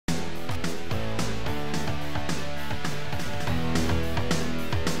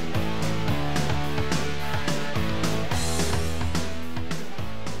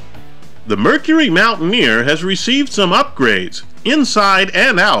The Mercury Mountaineer has received some upgrades, inside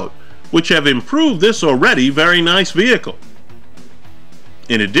and out, which have improved this already very nice vehicle.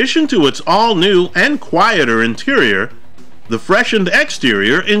 In addition to its all-new and quieter interior, the freshened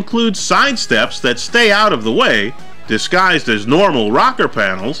exterior includes side steps that stay out of the way, disguised as normal rocker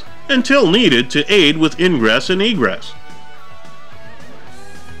panels, until needed to aid with ingress and egress.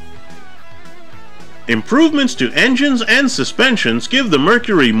 Improvements to engines and suspensions give the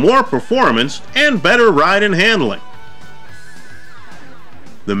Mercury more performance and better ride and handling.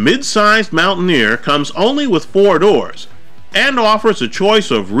 The mid-sized Mountaineer comes only with 4 doors and offers a choice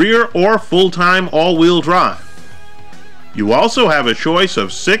of rear or full-time all-wheel drive. You also have a choice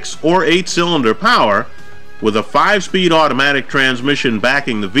of 6 or 8-cylinder power with a 5-speed automatic transmission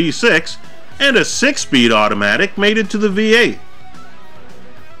backing the V6 and a 6-speed automatic mated to the V8.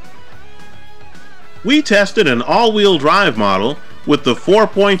 We tested an all-wheel drive model with the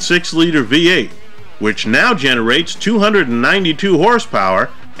 4.6-liter V8, which now generates 292 horsepower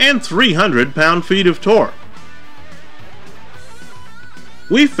and 300 pound-feet of torque.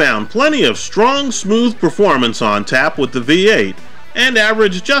 We found plenty of strong, smooth performance on tap with the V8 and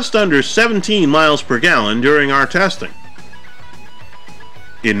averaged just under 17 miles per gallon during our testing.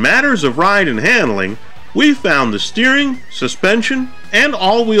 In matters of ride and handling, we found the steering, suspension, and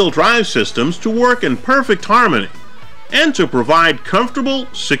all-wheel drive systems to work in perfect harmony and to provide comfortable,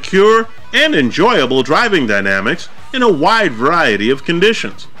 secure, and enjoyable driving dynamics in a wide variety of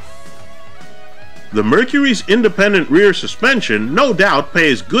conditions. The Mercury's independent rear suspension no doubt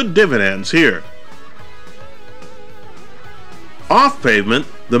pays good dividends here. Off pavement,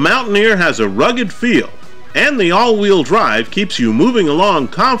 the Mountaineer has a rugged feel, and the all-wheel drive keeps you moving along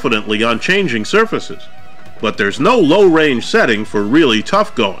confidently on changing surfaces. But there's no low-range setting for really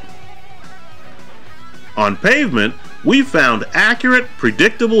tough going. On pavement, we found accurate,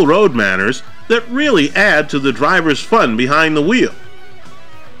 predictable road manners that really add to the driver's fun behind the wheel.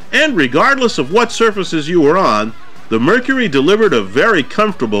 And regardless of what surfaces you were on, the Mercury delivered a very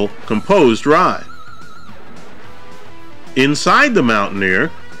comfortable, composed ride. Inside the Mountaineer,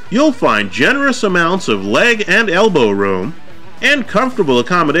 you'll find generous amounts of leg and elbow room, and comfortable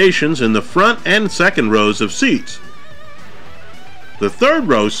accommodations in the front and second rows of seats. The third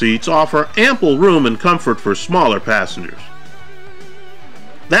row seats offer ample room and comfort for smaller passengers.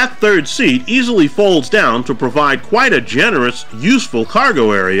 That third seat easily folds down to provide quite a generous, useful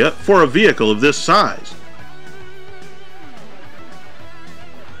cargo area for a vehicle of this size.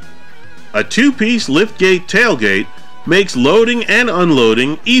 A 2-piece liftgate tailgate makes loading and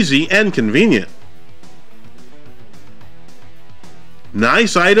unloading easy and convenient.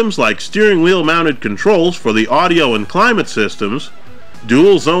 Nice items like steering wheel mounted controls for the audio and climate systems,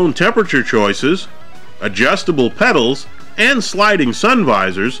 dual zone temperature choices, adjustable pedals, and sliding sun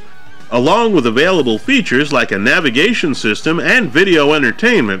visors, along with available features like a navigation system and video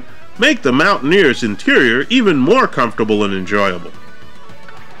entertainment, make the Mountaineer's interior even more comfortable and enjoyable.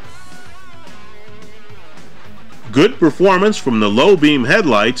 Good performance from the low beam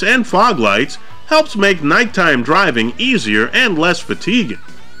headlights and fog lights helps make nighttime driving easier and less fatiguing.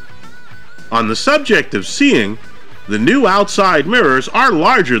 On the subject of seeing, the new outside mirrors are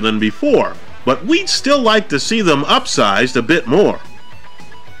larger than before, but we'd still like to see them upsized a bit more.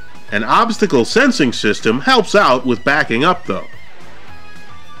 An obstacle sensing system helps out with backing up though.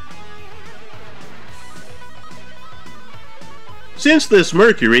 Since this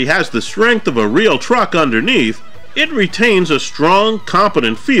Mercury has the strength of a real truck underneath, it retains a strong,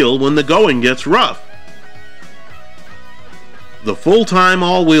 competent feel when the going gets rough. The full-time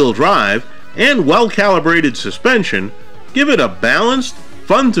all-wheel drive and well-calibrated suspension give it a balanced,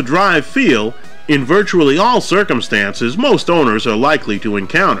 fun-to-drive feel in virtually all circumstances most owners are likely to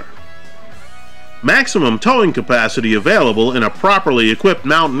encounter. Maximum towing capacity available in a properly equipped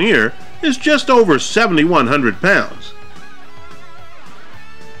Mountaineer is just over 7,100 pounds.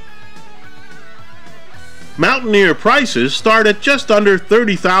 Mountaineer prices start at just under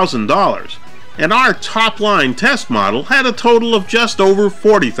 $30,000, and our top-line test model had a total of just over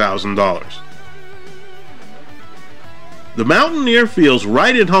 $40,000. The Mountaineer feels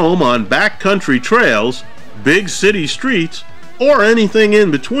right at home on backcountry trails, big city streets, or anything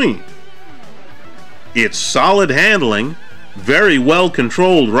in between. Its solid handling, very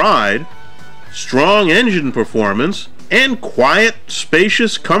well-controlled ride, strong engine performance, and quiet,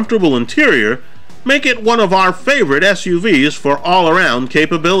 spacious, comfortable interior make it one of our favorite SUVs for all-around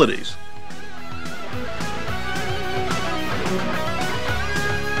capabilities.